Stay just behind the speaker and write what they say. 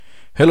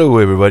Hello,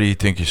 everybody.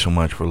 Thank you so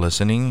much for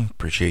listening.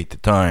 Appreciate the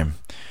time.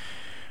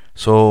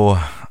 So,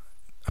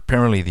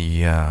 apparently,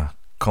 the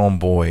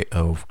convoy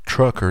of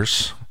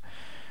truckers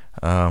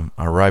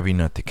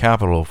arriving at the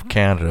capital of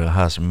Canada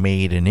has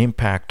made an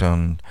impact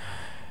on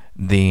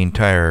the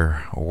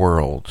entire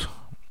world.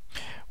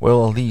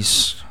 Well, at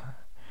least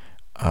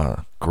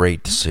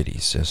great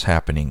cities is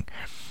happening,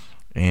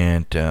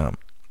 and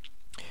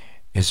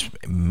is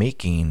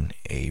making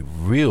a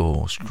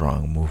real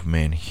strong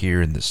movement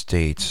here in the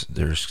States.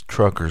 There's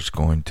truckers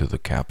going to the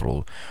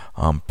Capitol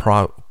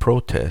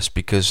protest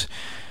because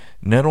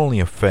not only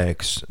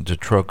affects the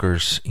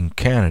truckers in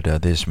Canada,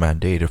 this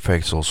mandate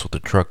affects also the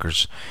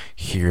truckers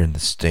here in the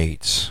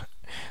States,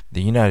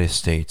 the United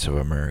States of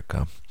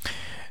America.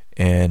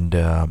 And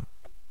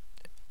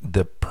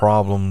the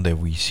problem that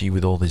we see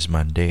with all these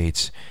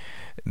mandates,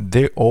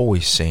 they're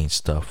always saying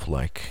stuff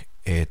like,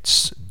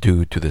 it's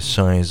due to the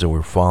science that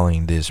we're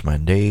following these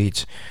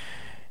mandates,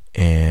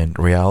 and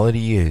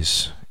reality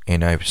is,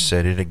 and I've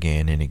said it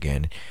again and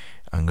again,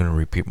 I'm going to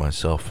repeat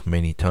myself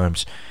many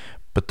times,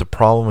 but the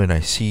problem that I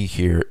see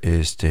here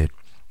is that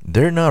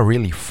they're not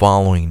really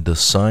following the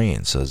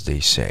science as they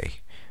say.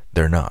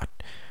 They're not.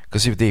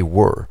 Because if they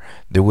were,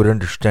 they would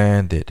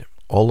understand that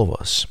all of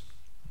us,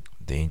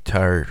 the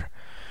entire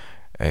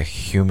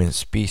human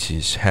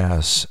species,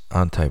 has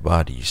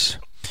antibodies.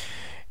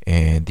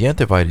 And the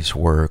antibodies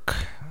work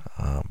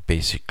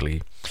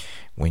basically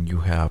when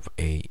you have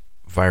a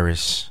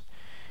virus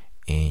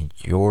in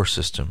your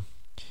system,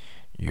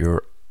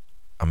 your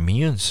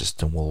immune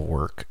system will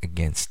work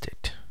against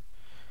it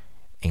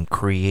and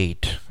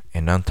create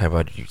an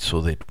antibody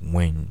so that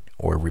when,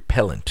 or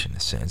repellent in a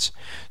sense,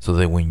 so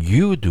that when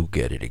you do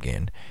get it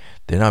again,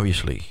 then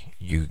obviously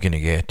you're going to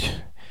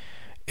get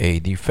a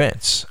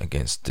defense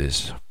against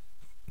this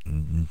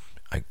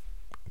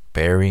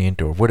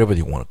variant or whatever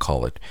you want to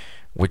call it,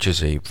 which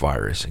is a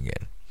virus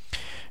again.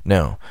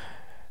 Now,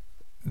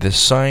 the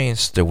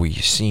science that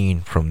we've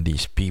seen from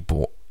these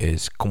people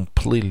is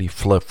completely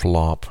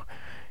flip-flop,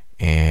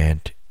 and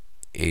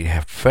it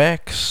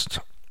affects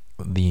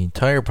the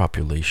entire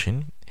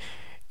population.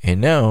 And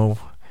now,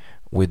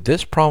 with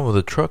this problem of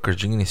the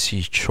truckers, you're going to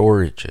see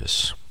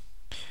shortages,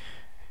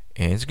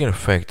 and it's going to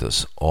affect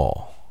us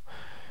all.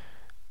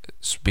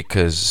 It's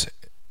because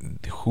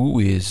who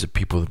is the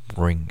people that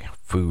bring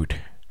food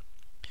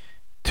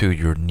to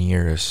your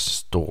nearest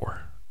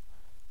store?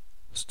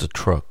 It's the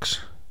trucks.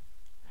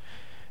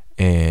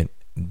 And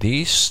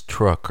these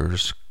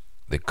truckers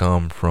that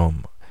come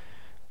from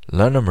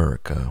Latin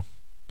America,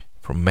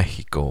 from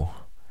Mexico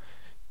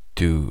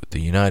to the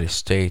United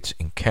States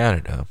and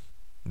Canada,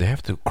 they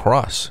have to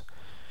cross.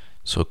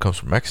 So it comes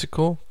from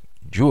Mexico,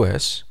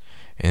 US,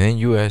 and then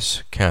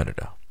US,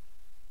 Canada.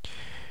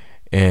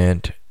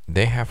 And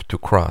they have to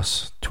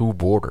cross two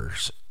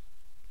borders,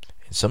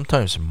 and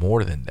sometimes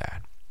more than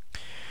that.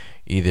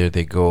 Either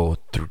they go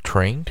through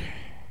train,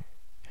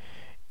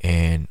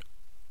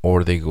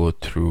 or they go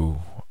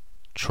through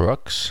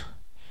trucks,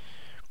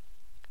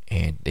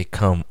 and they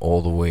come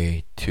all the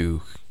way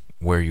to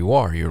where you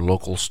are, your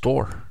local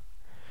store.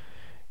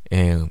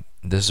 And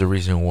this is the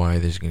reason why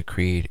there's going to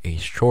create a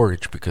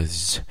shortage,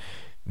 because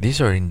these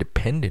are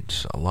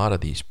independents, a lot of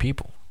these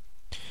people.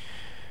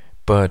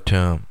 But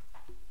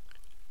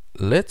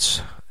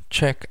let's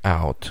check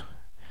out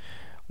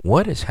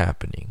what is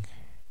happening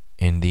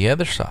in the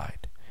other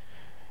side,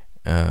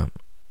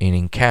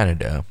 in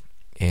Canada,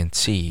 and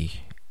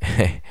see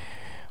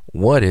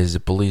what is the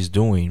police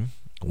doing,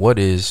 what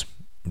is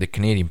the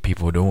Canadian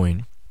people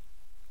doing,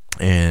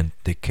 and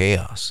the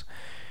chaos.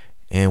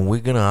 And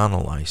we're going to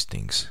analyze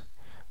things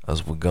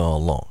as we go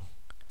along.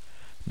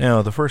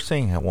 Now, the first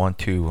thing I want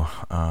to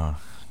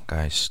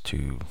guys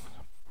to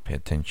pay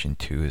attention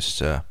to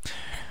is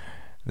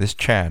this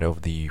chat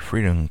of the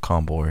Freedom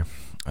Convoy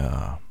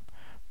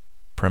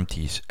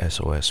Prempties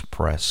SOS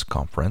press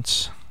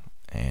conference,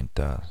 and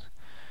that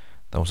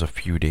was a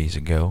few days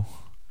ago.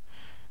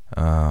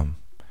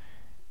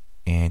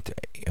 And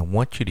I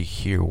want you to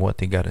hear what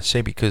they got to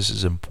say, because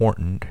it's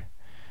important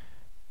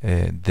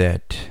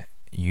that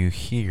you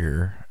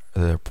hear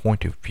their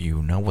point of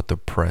view, not what the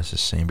press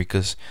is saying,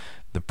 because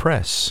the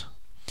press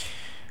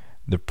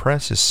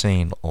is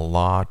saying a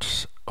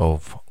lot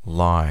of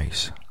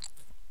lies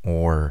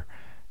or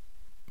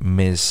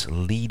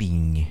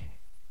misleading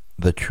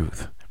the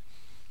truth.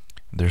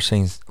 They're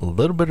saying a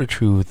little bit of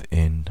truth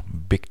and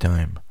big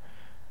time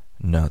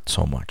not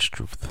so much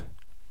truth.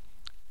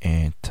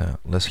 And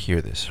let's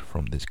hear this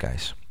from these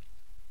guys.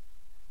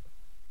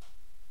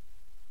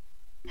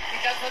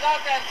 Because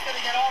without that, it's going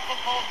to get awful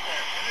cold there.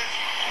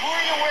 Who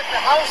are you with?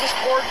 How is this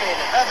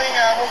coordinated? Nothing.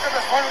 Woke up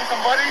this morning with some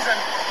buddies and...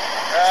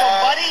 some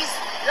buddies?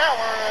 Yeah,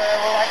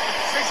 we're like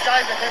 6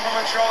 guys that came from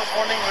Montreal this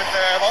morning with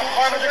about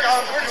 $500.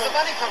 Where does the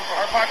money come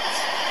from? Our pockets.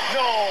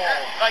 No. Yeah,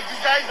 like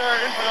these guys are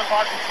in for their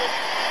pockets. So.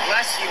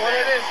 Bless you. What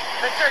it is.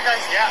 Take care,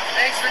 guys. Yeah,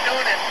 thanks for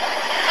doing it.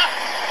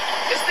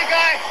 It's the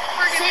guy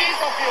friggin'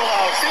 diesel fuel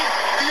house. See,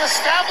 the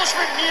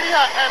establishment media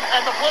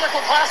and the political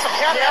class of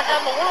Canada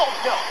and the world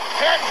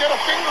can't get a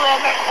finger on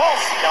that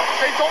pulse.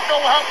 They don't know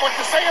what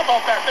to say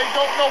about that. They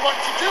don't know what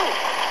to do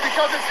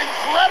because it's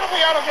incredibly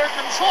out of their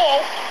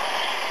control,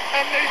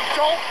 and they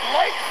don't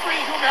like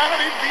free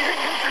humanity being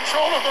in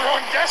control of their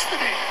own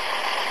destiny.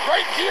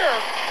 Right here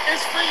is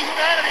free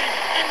humanity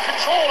in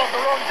control of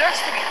their own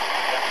destiny.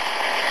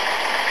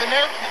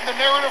 The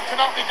narrative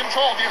cannot be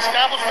controlled. The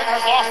establishment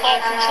has lost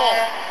all control.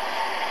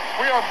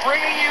 We are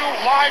bringing you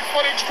live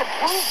footage to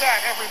prove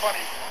that, everybody.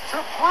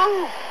 To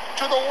prove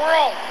to the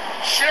world.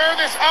 Share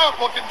this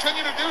out. We'll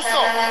continue to do so.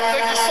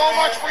 Thank you so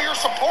much for your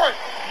support.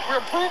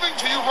 We're proving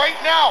to you right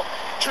now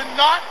to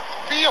not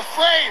be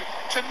afraid,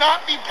 to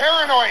not be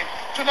paranoid,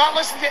 to not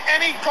listen to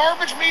any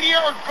garbage media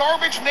or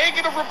garbage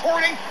negative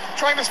reporting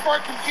trying to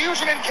spark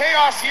confusion and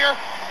chaos here.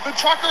 The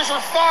truckers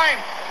are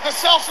fine. The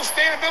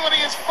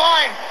self-sustainability is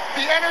fine.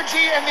 The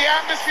energy and the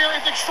atmosphere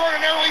is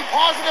extraordinarily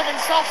positive and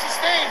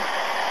self-sustained.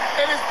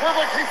 It is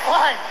perfectly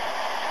fine.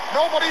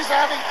 Nobody's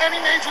having any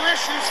major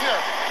issues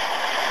here.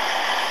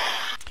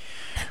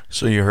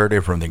 So you heard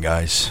it from the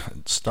guys.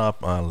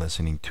 Stop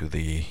listening to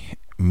the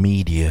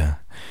media.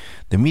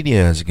 The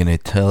media is going to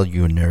tell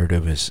you a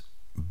narrative is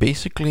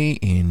basically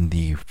in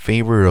the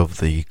favor of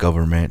the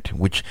government,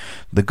 which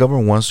the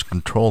government wants to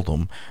control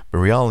them. But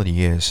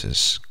reality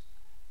is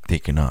they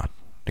cannot.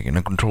 They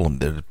cannot control them.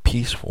 They're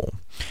peaceful.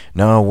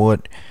 Now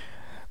what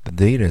the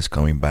data is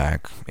coming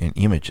back and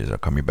images are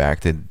coming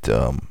back that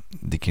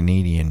the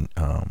Canadian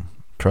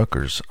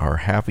truckers are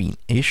having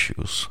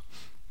issues.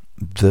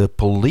 The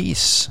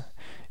police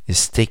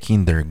is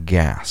taking their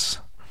gas,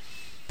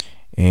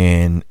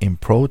 and in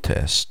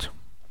protest,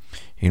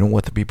 you know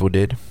what the people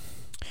did?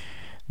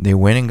 They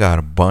went and got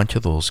a bunch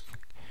of those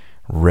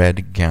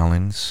red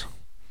gallons,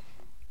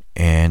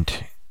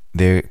 and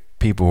the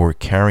people were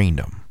carrying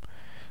them.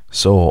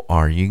 So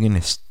are you going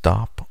to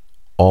stop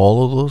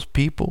all of those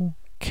people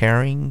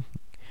carrying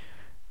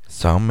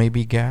some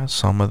maybe gas,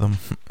 some of them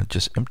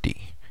just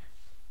empty?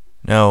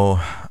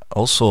 Now,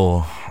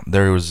 also,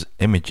 there was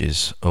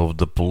images of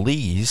the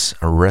police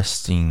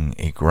arresting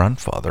a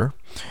grandfather.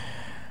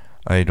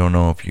 I don't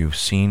know if you've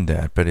seen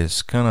that, but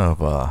it's kind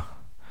of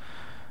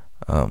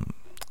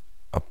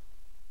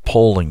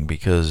appalling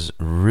because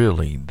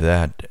really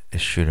that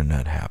should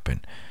not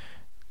happen.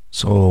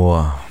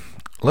 So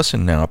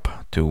listen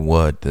up to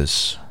what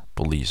this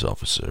police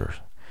officer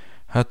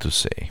had to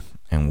say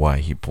and why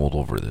he pulled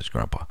over this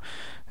grandpa,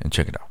 and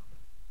check it out.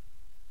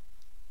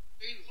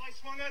 I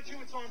swung at you,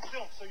 it's on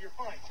film, so you're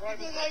fine.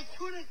 Because I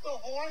tooted the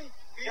horn.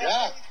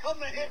 Yeah. Come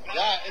ahead.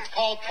 Yeah, it's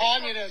called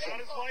communism.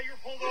 That is why you're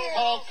pulled It's over.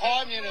 called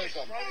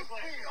communism.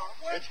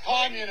 It's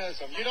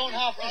communism. You don't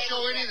have to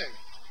show anything.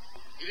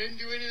 You didn't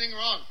do anything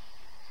wrong.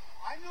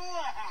 I know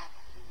I have.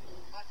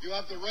 You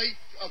have the right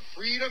of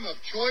freedom,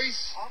 of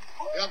choice.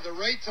 You have the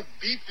right to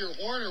beep your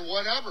horn or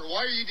whatever.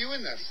 Why are you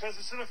doing this? Because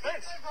it's an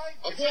offense.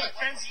 Of It's what? an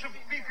offense to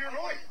beep your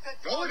noise.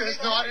 No, it is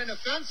not an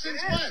offense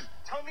since It is. when?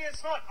 Tell me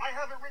it's not. I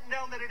have it written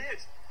down that it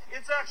is.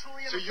 It's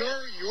actually an So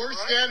offense. you're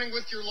right? standing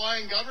with your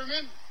lying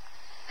government?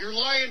 Your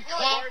lying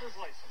cop? Driver's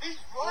license.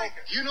 He's right.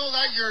 Do you know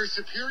that your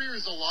superior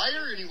is a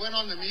liar and he went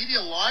on the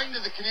media lying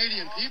to the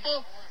Canadian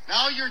people?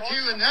 Now you're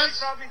doing this?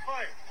 Have me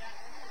fired.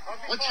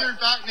 Have me What's fired. your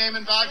back name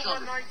and badge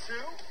number? 192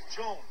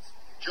 Jones.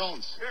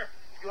 Jones. Here.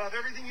 You have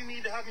everything you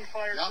need to have me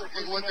fired. Yeah,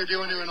 for look what they're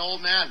doing to an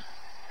old man.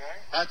 Okay.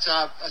 That's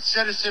a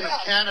citizen of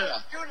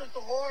Canada. Tooted the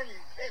horn, you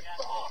pissed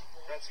off.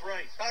 That's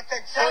right.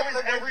 That's So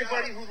is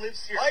everybody who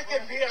lives here. I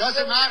can be a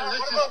Doesn't matter.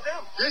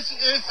 This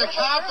is the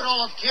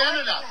capital of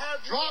Canada.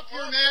 Drop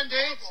your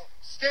mandates.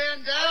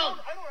 Stand down.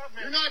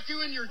 You're not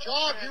doing your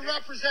job. You're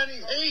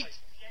representing hate.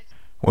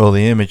 Well,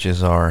 the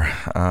images are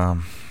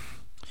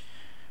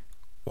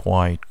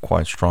quite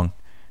strong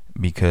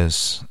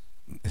because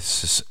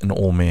this is an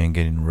old man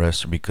getting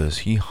arrested because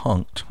he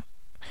honked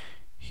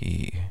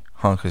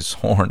his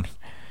horn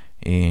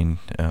in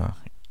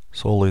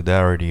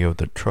solidarity of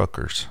the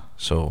truckers.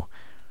 So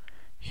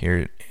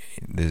here,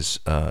 this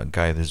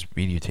guy that's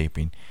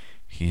videotaping,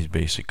 he's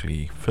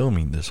basically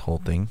filming this whole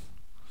thing.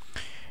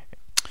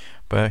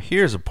 But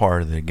here's a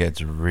part that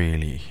gets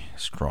really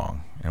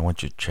strong. I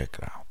want you to check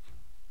it out.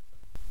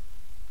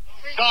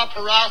 Stop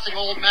harassing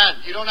old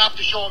men. You don't have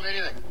to show them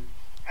anything.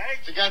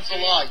 It's against the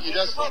law. You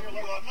just... For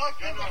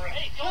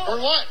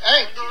what?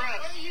 Hey!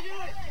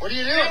 What are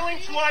you doing?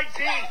 Failing to ID.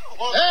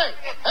 Hey!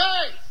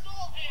 Hey!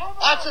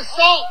 That's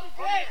assault!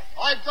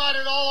 I've got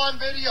it all on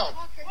video.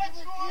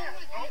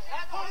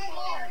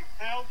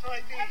 Failed to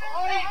ID.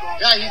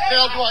 Yeah, he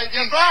failed to ID.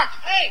 Get back!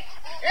 Hey!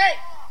 Hey!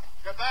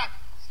 Get back!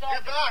 Stop.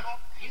 Get back!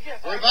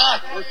 We're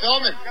back. We're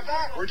filming.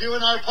 We're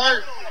doing our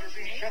part.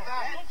 Get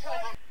back.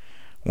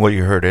 Well,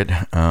 you heard it.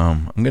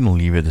 I'm going to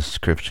leave a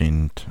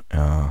description,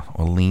 a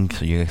link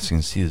so you guys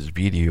can see this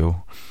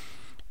video.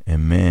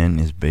 And man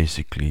is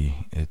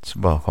basically, it's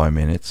about 5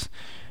 minutes.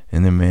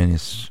 And the man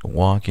is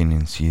walking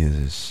and sees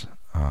this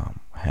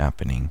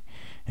happening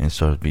and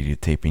starts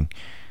videotaping.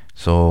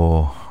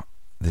 So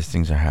these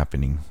things are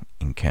happening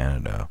in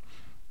Canada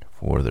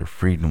for the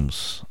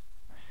freedoms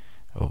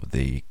of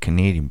the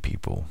Canadian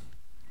people.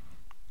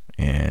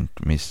 And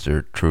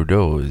Mr.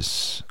 Trudeau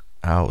is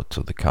out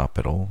to the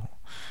capital.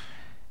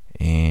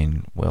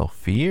 And, well,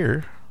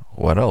 fear.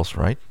 What else,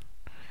 right?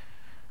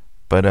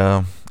 But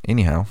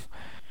anyhow,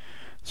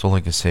 that's all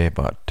I can say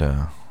about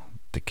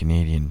the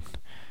Canadian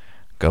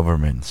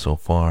government so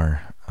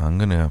far. I'm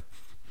gonna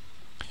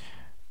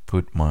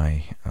put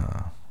my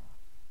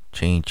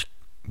change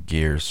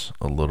gears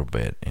a little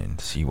bit and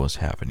see what's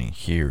happening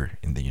here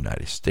in the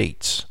United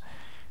States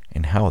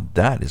and how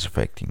that is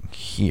affecting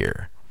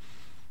here.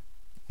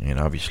 And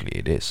obviously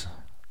it is.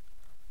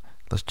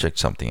 Let's check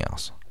something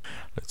else.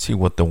 Let's see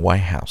what the White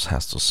House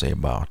has to say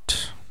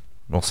about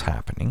what's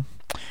happening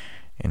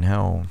and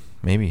how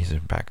maybe it's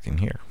impacting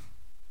here.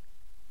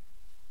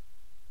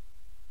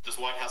 Does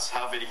White House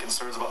have any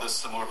concerns about a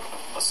similar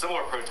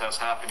protest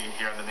happening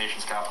here in the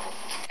nation's capital?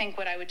 I think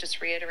what I would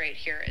just reiterate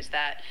here is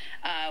that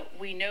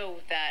we know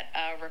that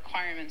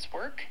requirements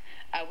work.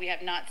 We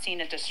have not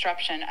seen a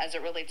disruption as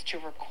it relates to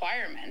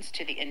requirements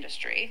to the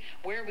industry.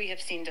 Where we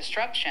have seen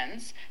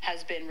disruptions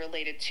has been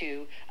related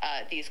to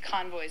these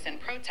convoys and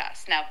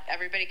protests. Now,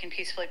 everybody can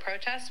peacefully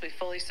protest. We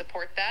fully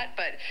support that,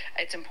 but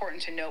it's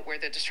important to note where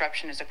the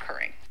disruption is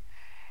occurring.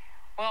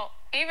 Well,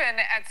 even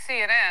at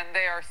CNN,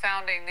 they are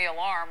sounding the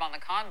alarm on the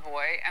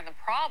convoy and the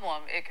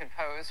problem it could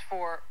pose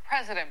for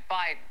President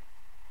Biden.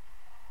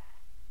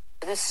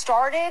 This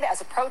started as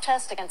a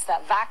protest against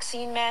that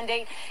vaccine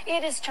mandate.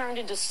 It has turned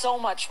into so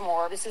much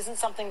more. This isn't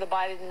something the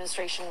Biden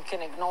administration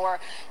can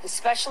ignore,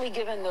 especially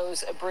given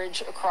those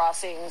bridge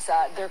crossings.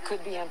 There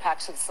could be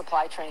impacts to the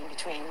supply chain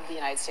between the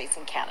United States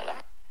and Canada.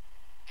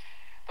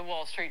 The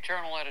Wall Street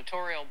Journal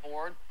editorial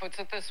board puts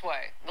it this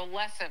way. The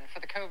lesson for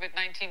the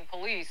COVID-19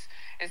 police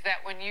is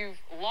that when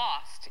you've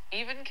lost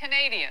even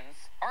Canadians,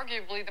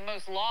 arguably the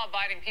most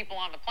law-abiding people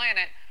on the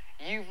planet,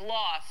 you've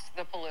lost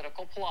the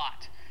political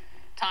plot.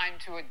 Time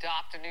to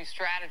adopt a new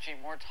strategy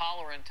more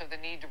tolerant of the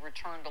need to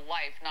return to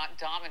life, not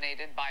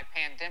dominated by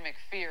pandemic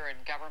fear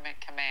and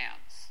government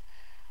commands.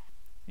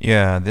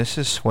 Yeah, this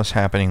is what's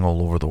happening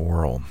all over the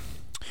world.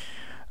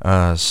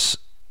 It's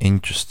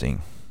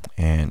interesting,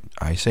 and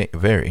I say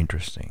very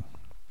interesting.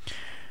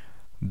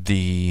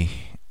 The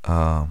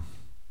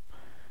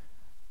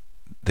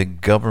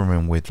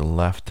government with the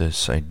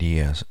leftist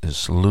ideas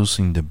is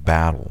losing the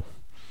battle,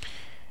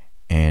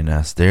 and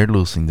as they're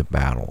losing the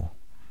battle,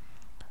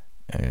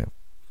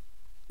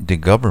 the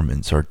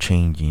governments are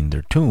changing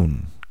their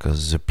tune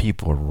because the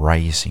people are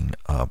rising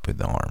up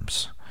with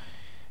arms,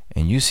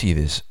 and you see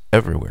this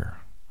everywhere.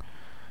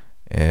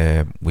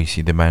 We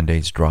see the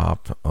mandates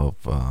drop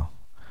of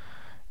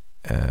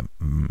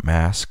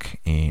mask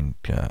in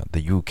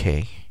the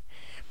UK.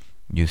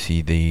 You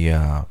see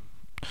the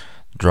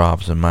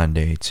drops of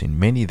mandates in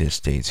many of the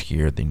states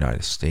here in the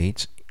United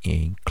States,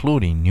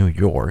 including New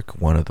York,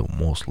 one of the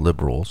most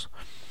liberals,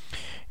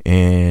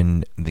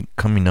 and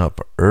coming up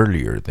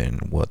earlier than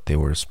what they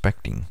were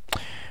expecting.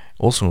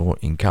 Also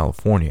in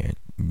California,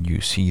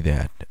 you see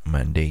that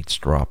mandates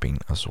dropping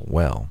as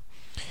well.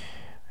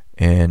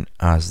 And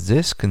as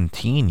this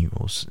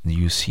continues,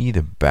 you see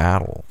the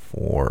battle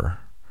for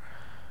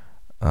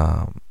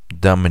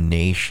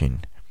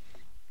domination,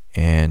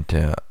 and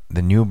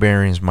the new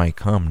variants might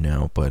come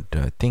now, but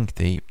I think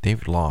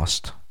they've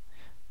lost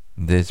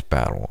this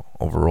battle.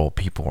 Overall,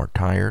 people are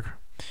tired.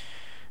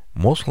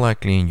 Most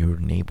likely in your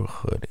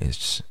neighborhood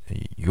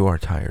you are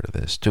tired of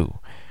this too.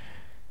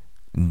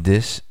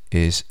 This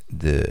is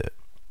the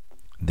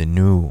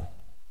new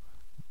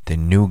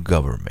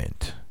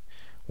government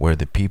where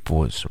the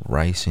people is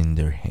raising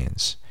their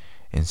hands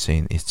and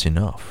saying it's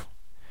enough.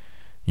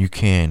 You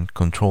can't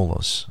control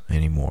us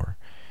anymore.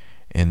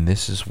 And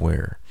this is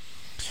where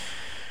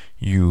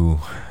you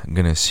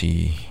gonna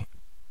see,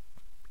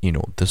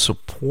 the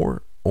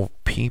support of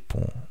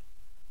people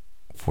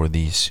for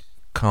these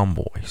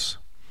convoys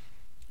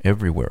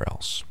everywhere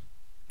else.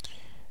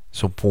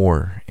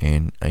 Support,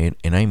 and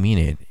I mean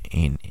it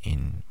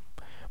in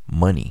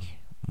money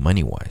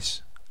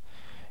wise.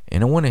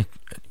 And I want to,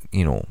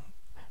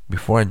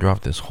 before I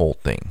drop this whole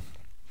thing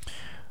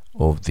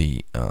of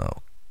the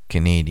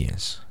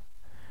Canadians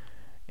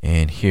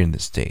and here in the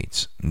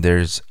States,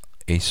 there's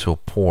a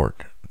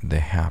support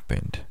that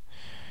happened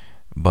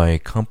by a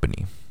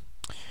company,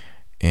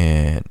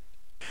 and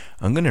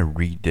I'm gonna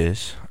read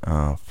this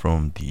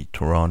from the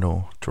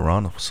Toronto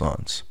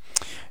Suns.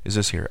 It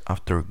says here,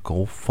 after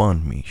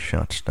GoFundMe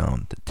shuts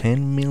down the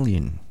 $10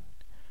 million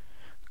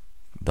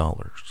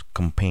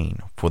campaign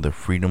for the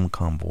Freedom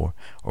Convoy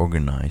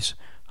organized,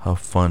 have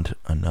found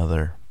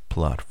another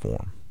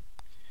platform.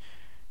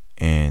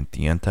 And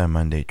the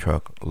anti-mandate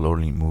truck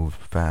literally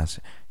moved fast.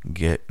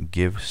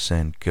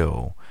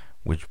 givesendgo,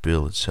 which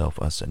billed itself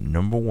as the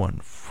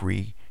 #1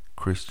 free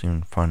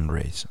Christian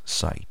fundraise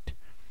site.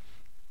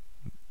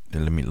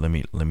 Let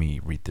me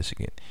read this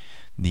again.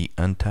 The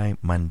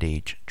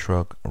anti-mandate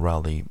truck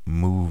rally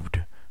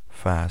moved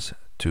fast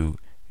to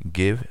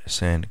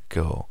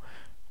givesendgo,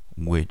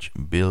 which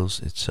bills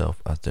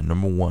itself as the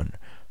 #1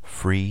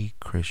 free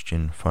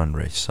Christian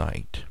fundraise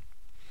site.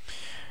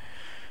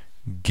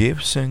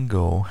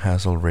 givesendgo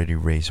has already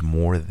raised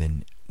more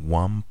than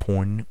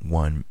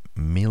 $1.1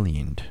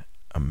 million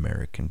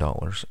American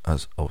dollars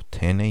as of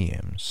 10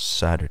 a.m.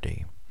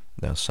 Saturday.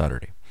 That's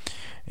Saturday.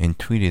 And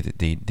tweeted that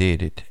they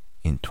did it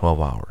in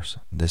 12 hours.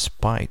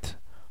 Despite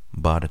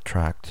bot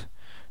attract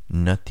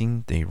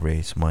nothing, they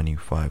raised money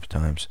 5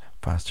 times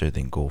faster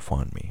than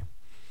GoFundMe.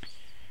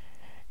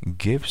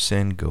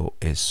 givesendgo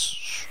is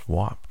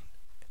swapped,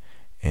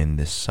 and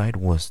the site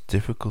was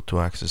difficult to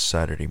access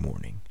Saturday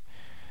morning.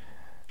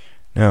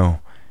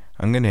 Now,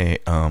 I'm gonna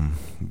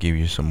give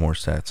you some more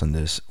stats on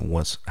this.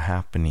 What's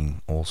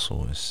happening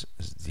also is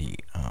the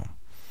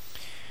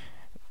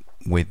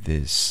with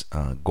this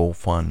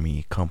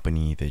GoFundMe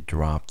company, they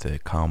dropped the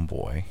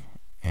convoy,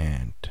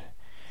 and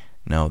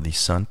now the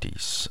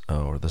DeSantis,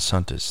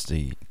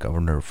 the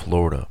governor of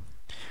Florida,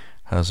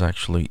 has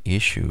actually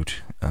issued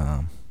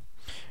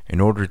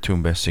in order to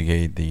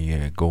investigate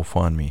the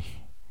GoFundMe.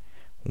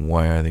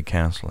 Why are they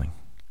canceling?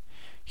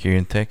 Here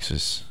in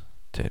Texas,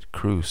 Ted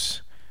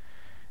Cruz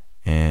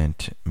and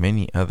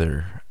many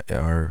other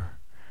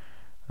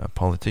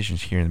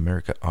politicians here in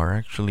America are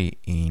actually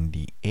in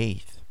the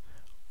eighth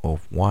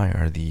of why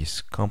are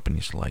these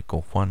companies like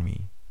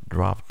GoFundMe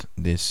dropped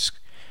this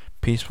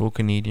peaceful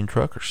Canadian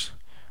truckers.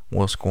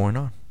 What's going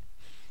on?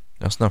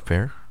 That's not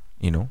fair,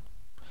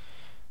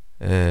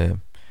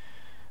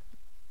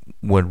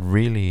 what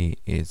really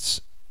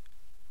is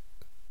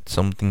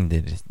something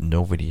that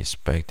nobody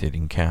expected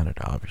in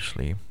Canada,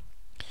 obviously,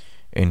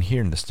 and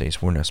here in the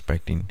States we're not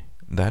expecting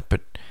that,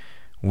 but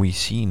we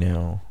see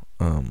now,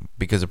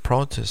 because the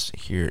protest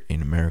here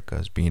in America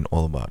has been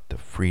all about the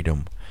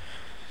freedom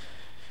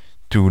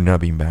to not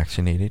be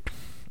vaccinated,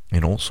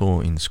 and also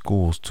in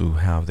schools to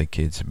have the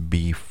kids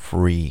be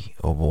free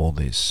of all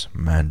these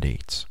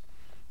mandates.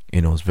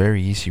 It's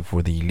very easy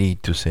for the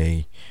elite to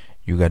say,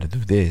 you got to do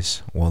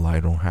this. Well,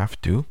 I don't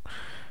have to.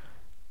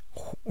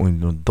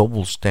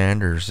 Double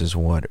standards is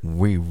what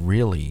we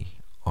really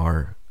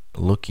are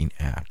looking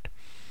at.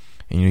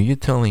 And you're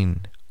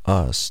telling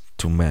us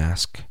to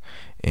mask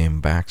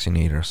and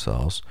vaccinate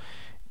ourselves,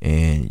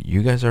 and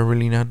you guys are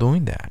really not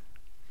doing that.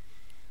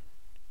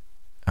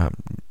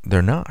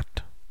 They're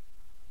not.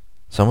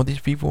 Some of these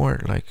people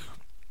are like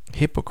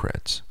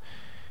hypocrites.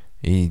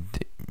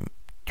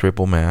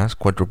 Triple mask,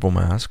 quadruple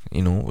mask.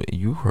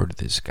 You heard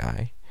this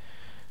guy,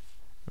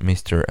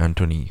 Mr.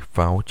 Anthony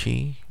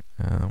Fauci,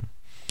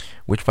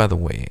 which, by the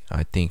way,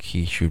 I think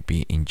he should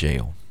be in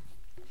jail.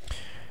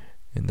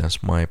 And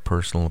that's my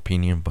personal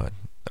opinion, but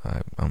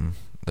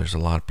there's a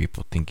lot of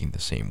people thinking the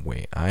same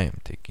way I am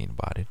thinking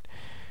about it,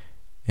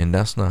 and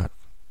that's not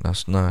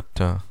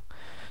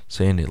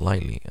saying it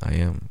lightly. I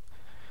am.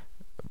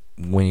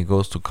 When he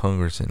goes to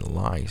Congress and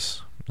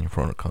lies in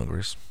front of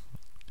Congress,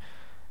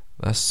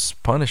 that's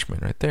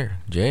punishment right there.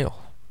 Jail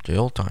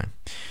time.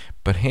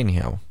 But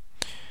anyhow,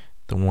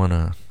 don't want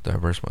to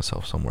diverse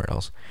myself somewhere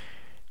else.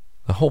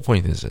 The whole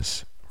point is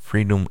this: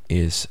 freedom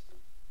is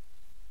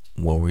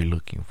what we're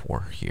looking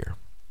for here.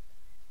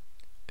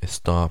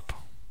 Stop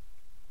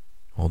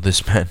all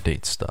this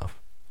mandate stuff.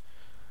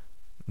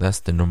 That's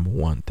the number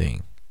one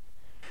thing.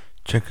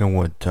 Check out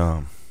what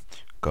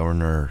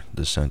Governor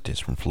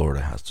DeSantis from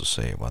Florida has to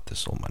say about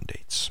this whole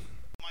mandates.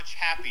 Much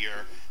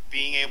happier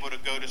being able to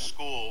go to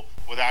school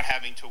without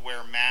having to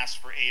wear masks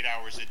for 8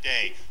 hours a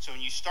day. So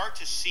when you start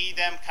to see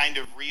them kind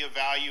of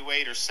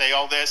reevaluate or say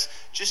all this,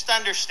 just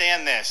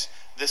understand this.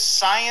 The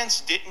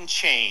science didn't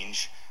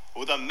change.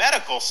 Well, the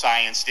medical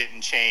science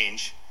didn't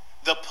change.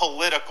 The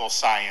political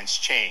science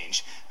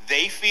changed.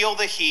 They feel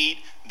the heat.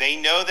 They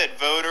know that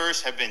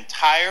voters have been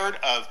tired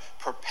of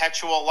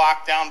perpetual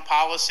lockdown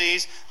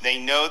policies. They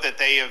know that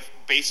they have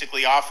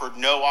basically offered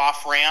no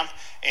off-ramp,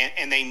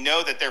 and they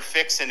know that they're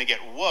fixing to get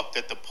whooped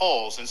at the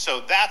polls. And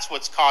so that's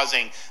what's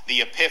causing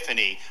the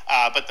epiphany.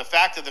 But the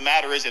fact of the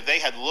matter is, if they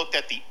had looked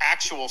at the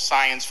actual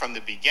science from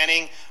the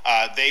beginning,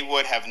 they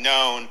would have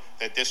known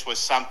that this was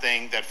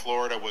something that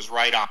Florida was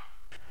right on.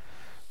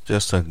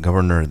 Just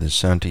Governor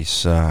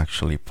DeSantis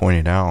actually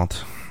pointed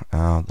out,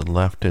 the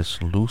left is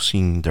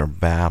losing their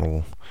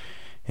battle,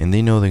 and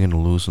they know they're going to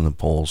lose in the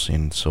polls.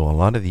 And so a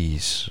lot of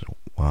these,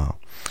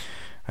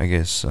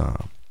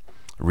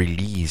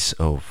 release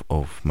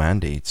of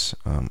mandates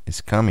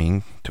is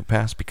coming to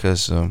pass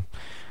because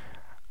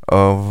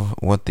of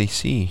what they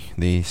see.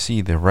 They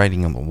see the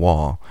writing on the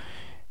wall,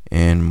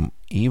 and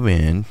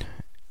even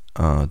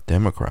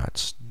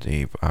Democrats,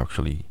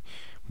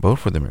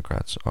 both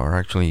Democrats are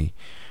actually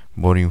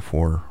voting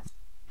for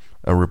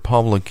a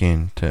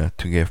Republican to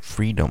get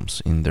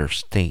freedoms in their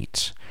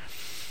states.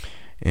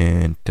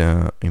 And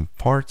in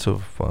parts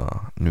of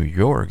New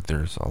York,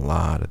 there's a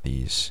lot of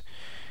these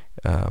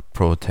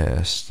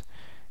protests,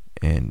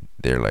 and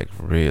they're like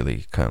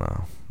really kind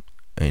of,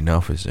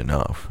 enough is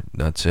enough.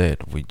 That's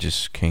it. We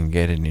just can't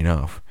get it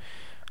enough.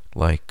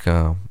 Like,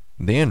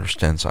 they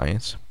understand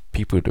science.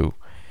 People do.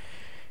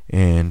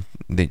 And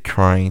they're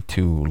trying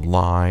to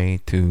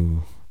lie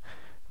through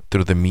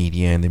the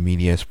media, and the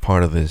media is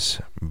part of this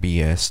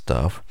BS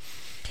stuff.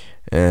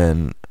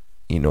 And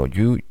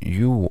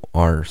you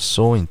are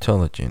so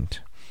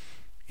intelligent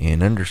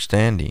and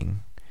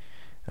understanding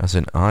as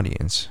an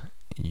audience.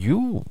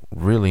 you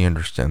really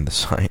understand the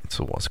science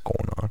of what's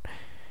going on.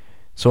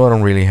 So I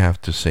don't really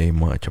have to say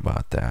much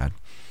about that.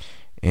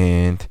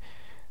 And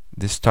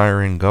these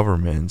tyrant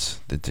governments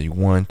that they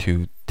want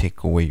to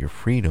take away your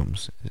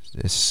freedoms,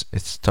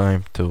 it's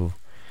time to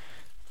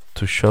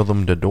show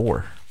them the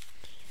door.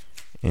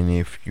 And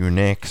if your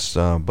next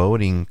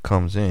voting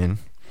comes in,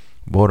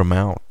 vote them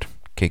out,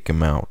 kick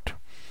them out,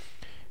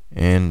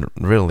 and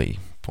really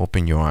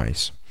open your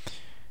eyes.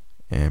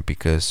 And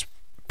because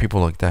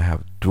people like that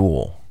have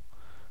dual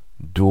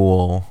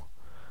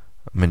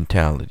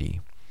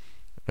mentality,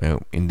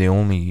 and they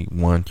only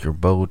want your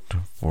vote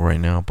for right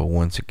now. But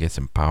once it gets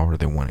in power,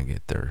 they want to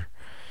get there.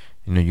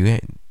 You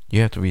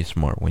have to be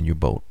smart when you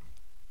vote.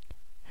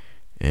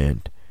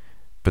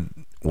 But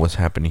what's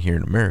happening here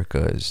in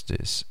America is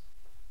this: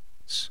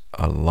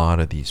 a lot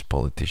of these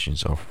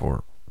politicians are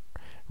for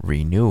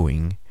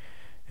renewing,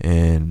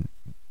 and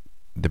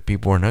the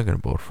people are not going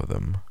to vote for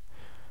them.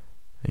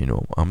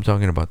 I'm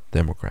talking about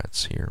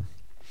Democrats here.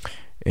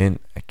 And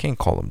I can't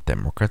call them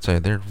Democrats.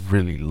 They're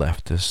really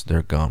leftists.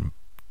 They're gone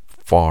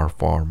far,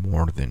 far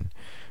more than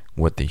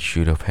what they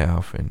should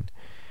have.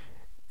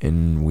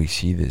 And we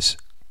see this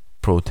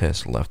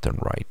protest left and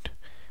right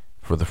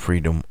for the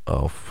freedom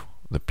of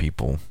the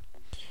people.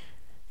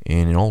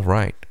 And all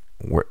right,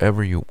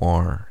 wherever you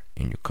are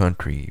in your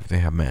country, if they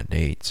have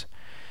mandates,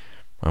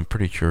 I'm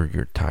pretty sure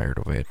you're tired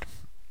of it,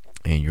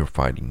 and you're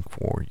fighting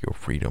for your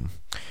freedom.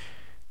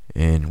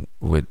 And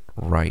with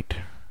right,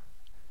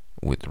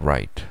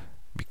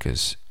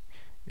 because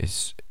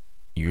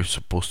you're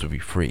supposed to be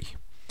free.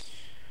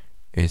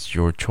 It's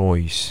your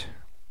choice.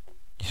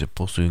 You're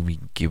supposed to be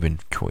given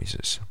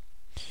choices.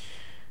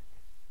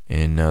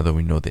 And now that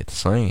we know that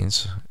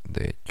science,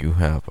 that you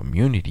have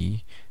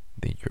immunity,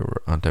 that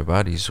your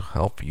antibodies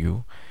help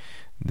you,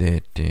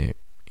 that that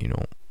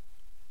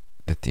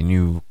the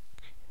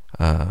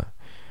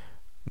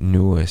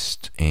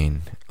newest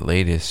and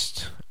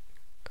latest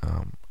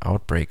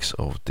outbreaks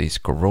of this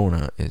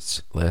corona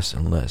is less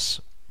and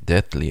less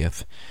deadly.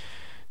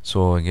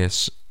 So I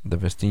guess the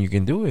best thing you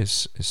can do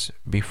is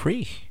be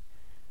free.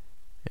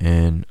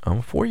 And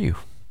I'm for you.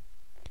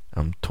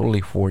 I'm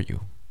totally for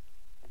you.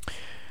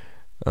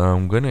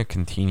 I'm gonna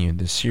continue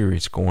this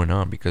series going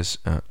on because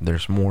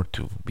there's more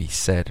to be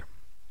said,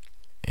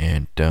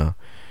 and I'm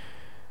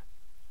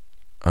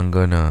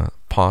gonna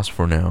pause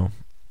for now,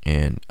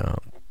 and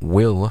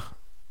will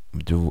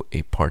do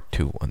a part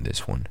 2 on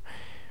this one.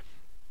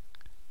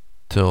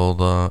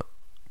 Till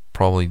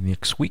probably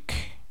next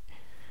week,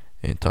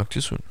 and talk to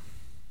you soon.